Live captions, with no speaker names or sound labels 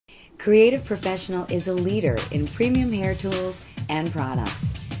Creative Professional is a leader in premium hair tools and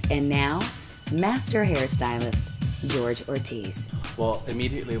products. And now, Master Hairstylist, George Ortiz. Well,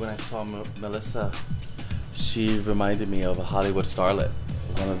 immediately when I saw Melissa, she reminded me of a Hollywood starlet,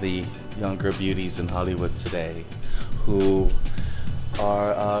 one of the younger beauties in Hollywood today, who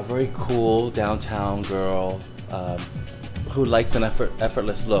are a very cool downtown girl who likes an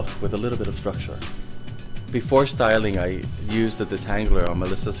effortless look with a little bit of structure. Before styling, I used the detangler on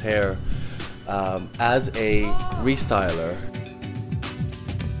Melissa's hair as a restyler.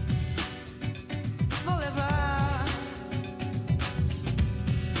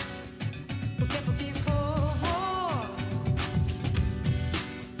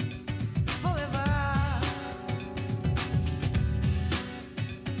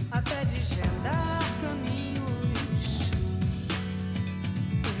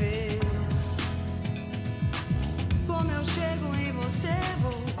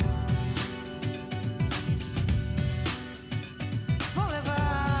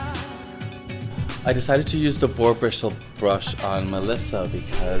 I decided to use the boar bristle brush on Melissa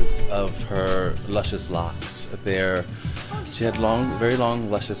because of her luscious locks. She had very long,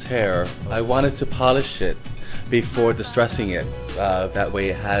 luscious hair. I wanted to polish it before distressing it. That way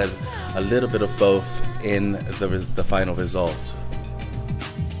it had a little bit of both in the final result.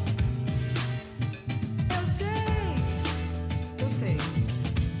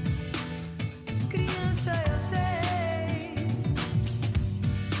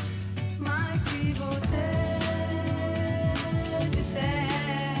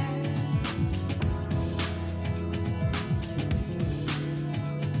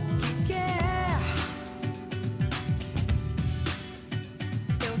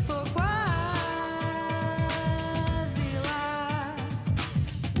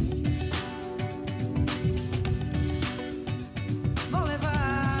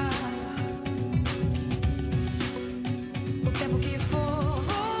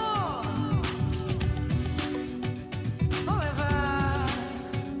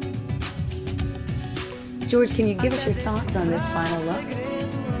 George, can you give us your thoughts on this final look?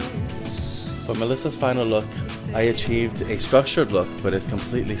 For Melissa's final look, I achieved a structured look, but it's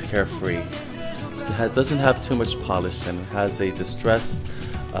completely carefree. It doesn't have too much polish and it has a distressed,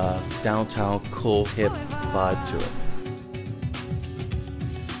 downtown, cool, hip vibe to it.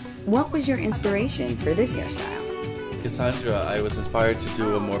 What was your inspiration for this hairstyle? Cassandra, I was inspired to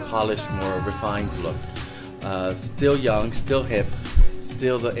do a more polished, more refined look. Still young, still hip,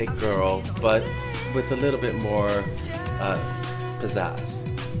 still the it girl, but with a little bit more pizzazz.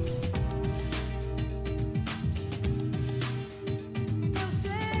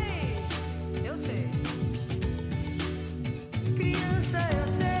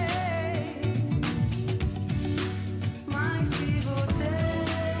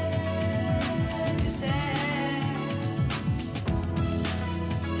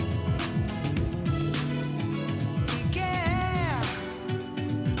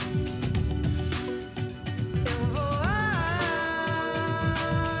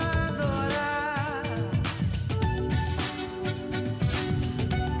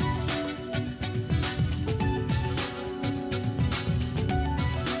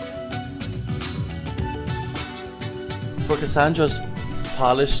 For Cassandra's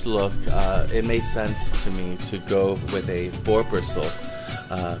polished look, it made sense to me to go with a boar bristle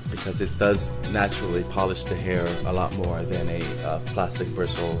because it does naturally polish the hair a lot more than a plastic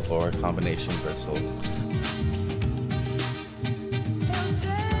bristle or a combination bristle.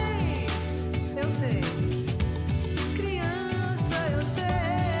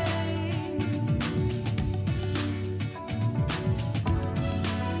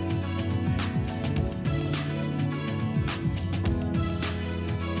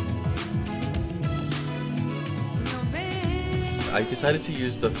 I decided to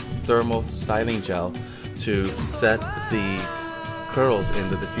use the thermal styling gel to set the curls in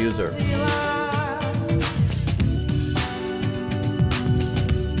the diffuser.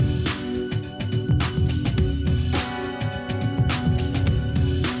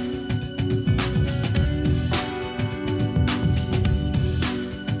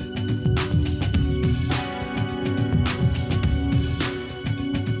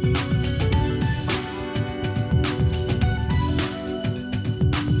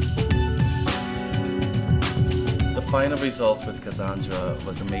 The final result with Cassandra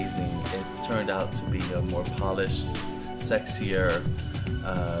was amazing. It turned out to be a more polished, sexier,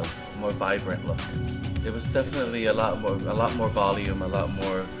 more vibrant look. It was definitely a lot more volume, a lot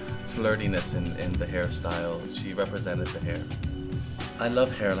more flirtiness in the hairstyle. She represented the hair. I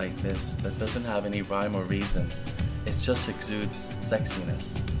love hair like this that doesn't have any rhyme or reason. It just exudes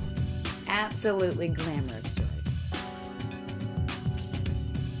sexiness. Absolutely glamorous, George.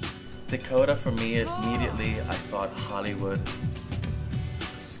 Dakota, for me, immediately I thought Hollywood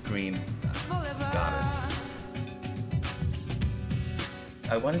screen goddess.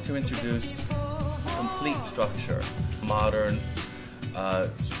 I wanted to introduce complete structure, modern,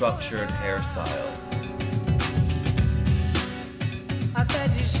 structured hairstyle.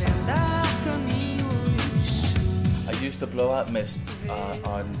 I used the blowout mist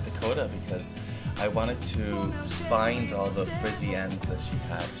on Dakota because I wanted to bind all the frizzy ends that she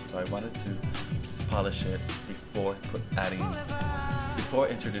had. So I wanted to polish it before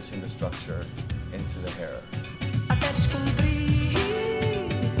introducing the structure into the hair.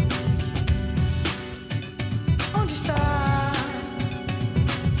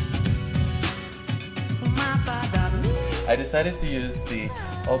 I decided to use the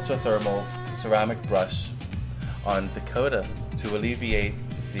ultra-thermal ceramic brush on Dakota to alleviate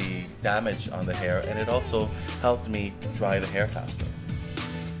the damage on the hair, and it also helped me dry the hair faster.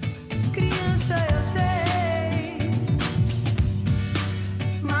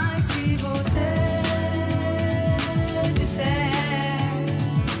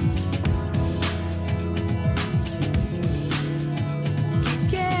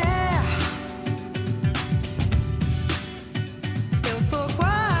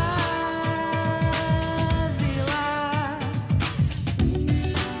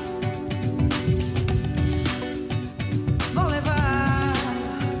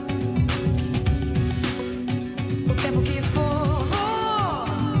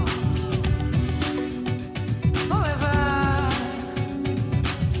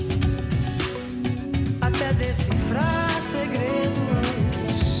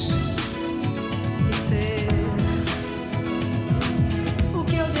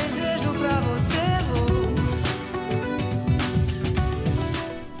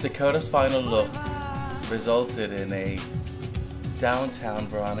 Dakota's final look resulted in a downtown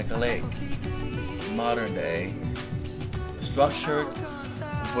Veronica Lake, modern day, structured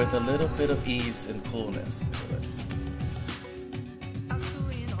with a little bit of ease and coolness to it.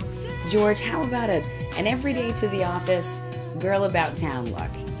 George, how about an everyday to the office, girl about town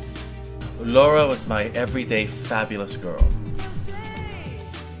look? Laura was my everyday fabulous girl.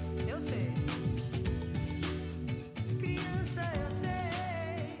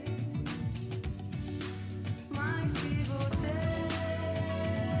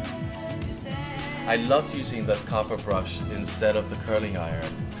 I loved using the copper brush instead of the curling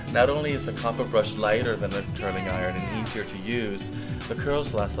iron. Not only is the copper brush lighter than the curling iron and easier to use, the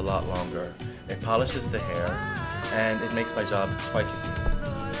curls last a lot longer. It polishes the hair and it makes my job twice as easy.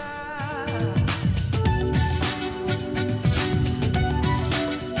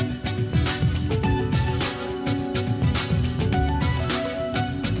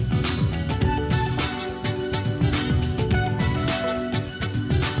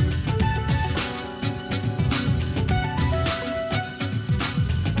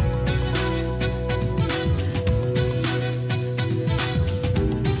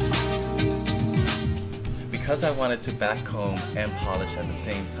 Because I wanted to backcomb and polish at the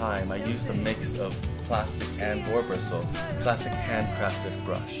same time, I used a mix of plastic and boar bristle, classic handcrafted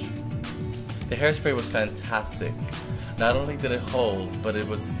brush. The hairspray was fantastic. Not only did it hold, but it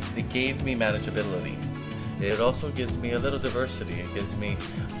gave me manageability. It also gives me a little diversity. It gives me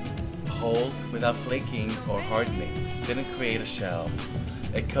hold without flaking or hardening. It didn't create a shell.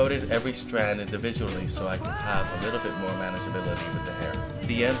 It coated every strand individually so I could have a little bit more manageability with the hair.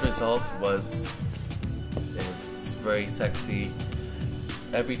 The end result was very sexy,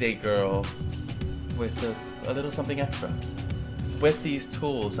 everyday girl with a little something extra. With these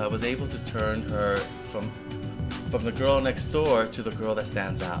tools, I was able to turn her from the girl next door to the girl that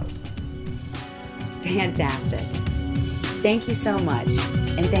stands out. Fantastic. Thank you so much,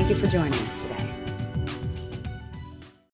 and thank you for joining us.